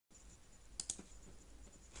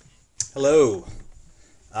Hello.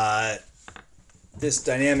 Uh, this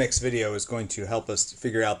dynamics video is going to help us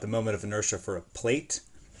figure out the moment of inertia for a plate.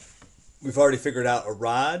 We've already figured out a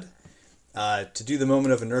rod. To do the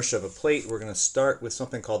moment of inertia of a plate, we're going to start with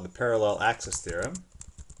something called the parallel axis theorem.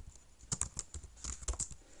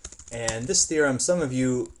 And this theorem, some of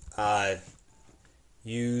you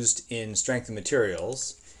used in strength of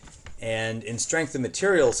materials. And in strength of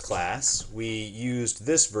materials class, we used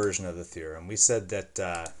this version of the theorem. We said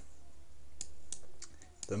that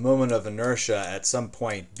the moment of inertia at some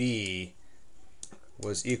point B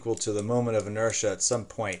was equal to the moment of inertia at some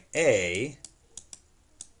point A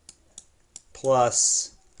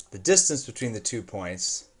plus the distance between the 2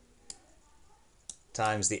 points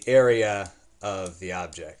times the area of the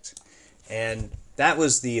object. And that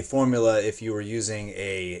was the formula if you were using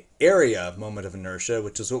a area moment of inertia,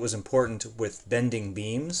 which is what was important with bending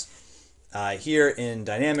beams. Here in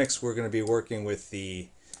dynamics, we're going to be working with the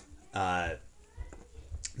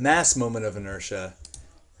mass moment of inertia,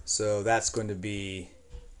 so that's going to be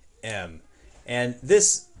m. And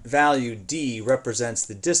this value d represents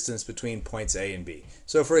the distance between points A and B.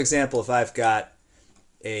 So for example, if I've got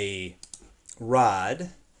a rod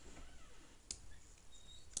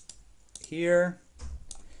here,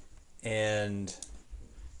 and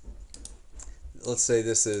let's say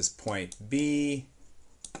this is point B,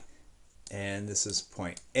 and this is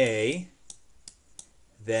point A,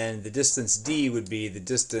 then the distance d would be the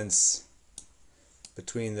distance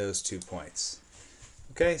between those 2 points.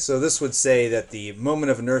 Okay, so this would say that the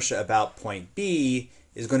moment of inertia about point B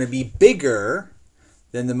is going to be bigger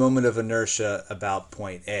than the moment of inertia about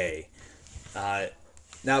point A.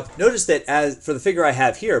 Now notice that as for the figure I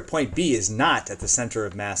have here, point B is not at the center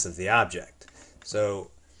of mass of the object.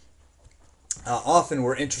 So often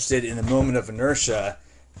we're interested in the moment of inertia,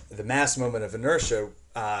 the mass moment of inertia,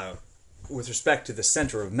 with respect to the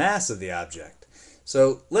center of mass of the object.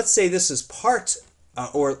 So let's say this is part,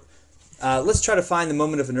 let's try to find the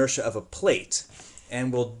moment of inertia of a plate,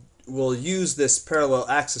 and we'll use this parallel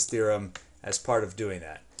axis theorem as part of doing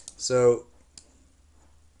that. So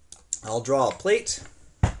I'll draw a plate,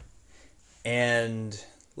 and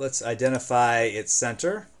let's identify its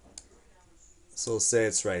center. So we'll say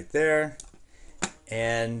it's right there,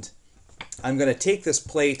 and I'm going to take this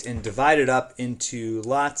plate and divide it up into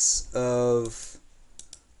lots of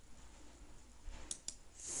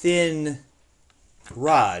thin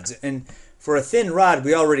rods. And for a thin rod,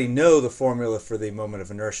 we already know the formula for the moment of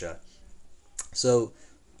inertia. So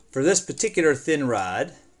for this particular thin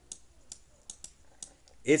rod,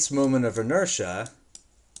 its moment of inertia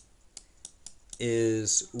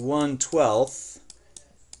is 1/12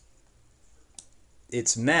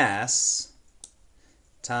 its mass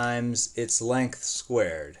times its length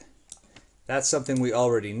squared. That's something we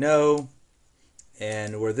already know,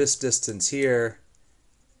 and where this distance here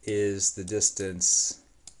is the distance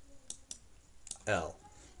L.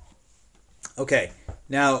 Okay,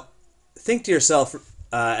 now think to yourself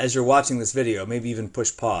as you're watching this video, maybe even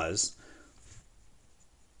push pause.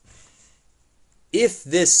 If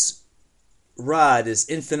this rod is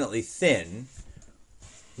infinitely thin,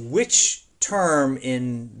 which term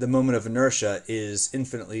in the moment of inertia is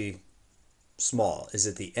infinitely small? Is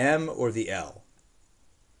it the m or the L?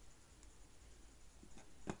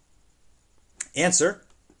 Answer,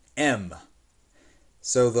 m.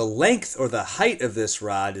 So the length or the height of this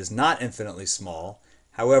rod is not infinitely small.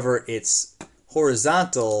 However, its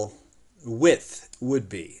horizontal width would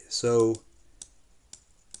be. So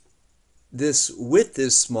this width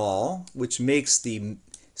is small, which makes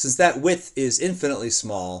since that width is infinitely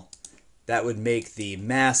small, that would make the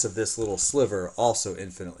mass of this little sliver also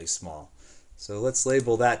infinitely small. So let's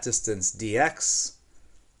label that distance dx.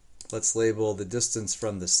 Let's label the distance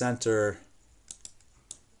from the center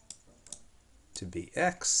to be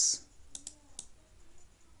x.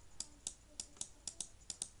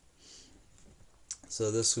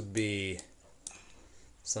 So this would be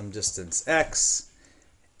some distance x.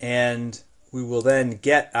 And we will then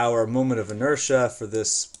get our moment of inertia for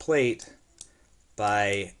this plate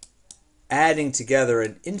by adding together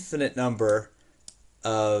an infinite number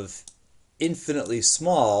of infinitely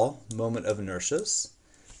small moment of inertias.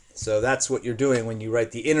 So that's what you're doing when you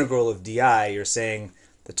write the integral of di. You're saying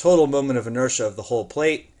the total moment of inertia of the whole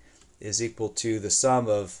plate is equal to the sum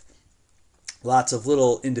of lots of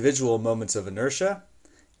little individual moments of inertia.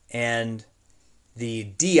 And the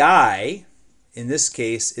di, in this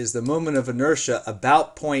case, is the moment of inertia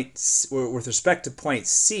about point, or with respect to point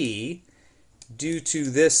C, due to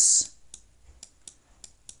this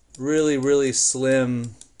really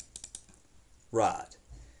slim rod.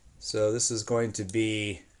 So this is going to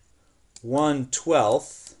be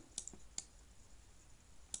 1/12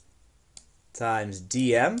 times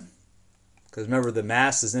dm, because remember the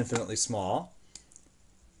mass is infinitely small,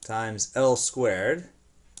 times L squared,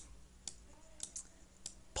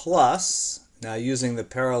 plus, now using the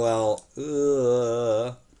parallel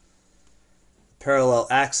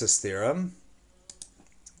axis theorem,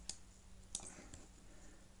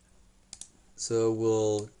 so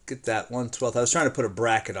we'll get that 1/12. I was trying to put a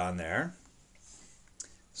bracket on there.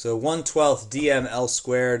 So 1/12 dm L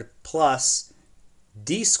squared plus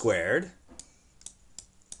d squared.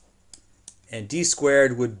 And d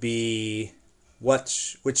squared would be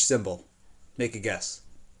which symbol? Make a guess.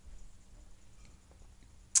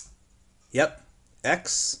 Yep,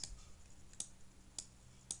 x.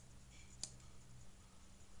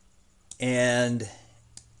 And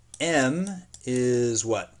m is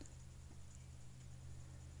what?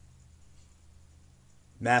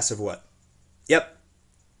 Mass of what? Yep.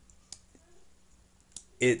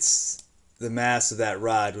 It's the mass of that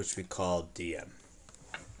rod, which we call dm.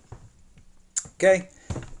 Okay.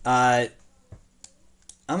 I'm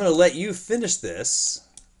going to let you finish this,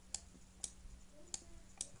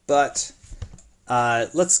 but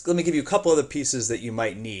let me give you a couple other pieces that you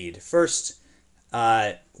might need. First,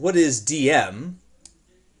 what is dm?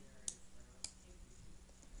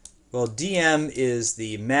 Well, dm is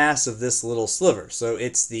the mass of this little sliver, so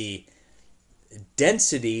it's the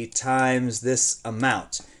density times this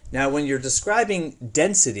amount. Now, when you're describing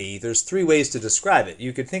density, there's three ways to describe it.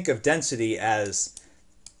 You could think of density as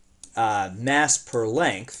mass per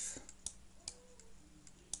length.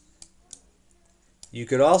 You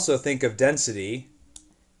could also think of density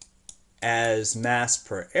as mass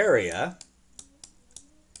per area.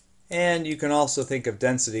 And you can also think of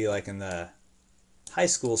density, like in the high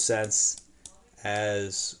school sense,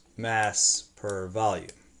 as mass per volume.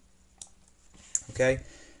 Okay?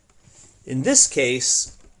 In this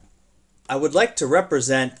case, I would like to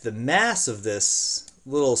represent the mass of this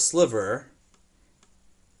little sliver.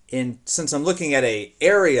 Since I'm looking at an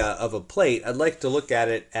area of a plate, I'd like to look at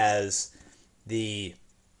it as in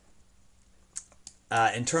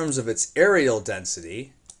terms of its areal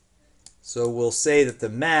density. So we'll say that the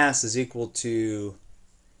mass is equal to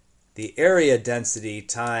the area density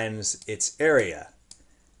times its area.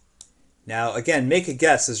 Now again, make a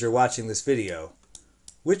guess as you're watching this video.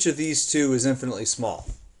 Which of these two is infinitely small?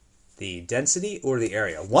 The density or the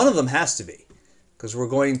area? One of them has to be, because we're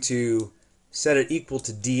going to set it equal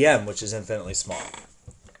to dm, which is infinitely small.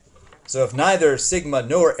 So if neither sigma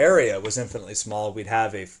nor area was infinitely small, we'd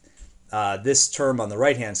have this term on the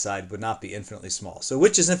right-hand side would not be infinitely small. So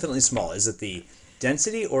which is infinitely small? Is it the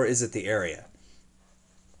density or is it the area?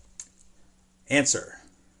 Answer.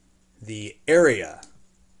 The area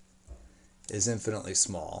is infinitely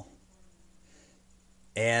small.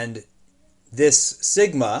 And this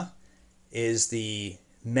sigma is the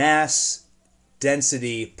mass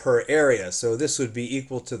density per area. So this would be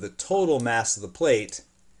equal to the total mass of the plate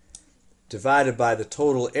divided by the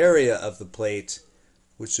total area of the plate,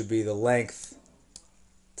 which would be the length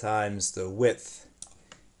times the width.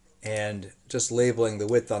 And just labeling the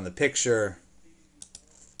width on the picture,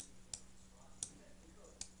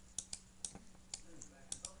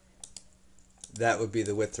 that would be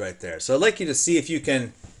the width right there. So I'd like you to see if you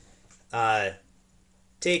can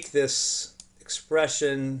take this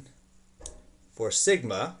expression for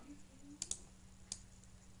sigma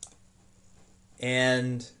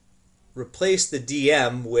and replace the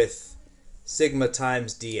dm with sigma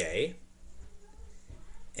times dA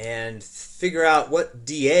and figure out what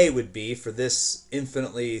dA would be for this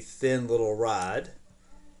infinitely thin little rod.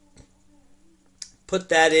 Put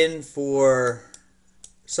that in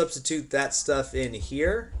substitute that stuff in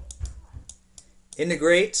here,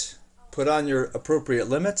 integrate, put on your appropriate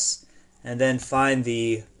limits, and then find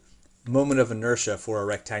the moment of inertia for a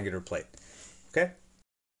rectangular plate. Okay?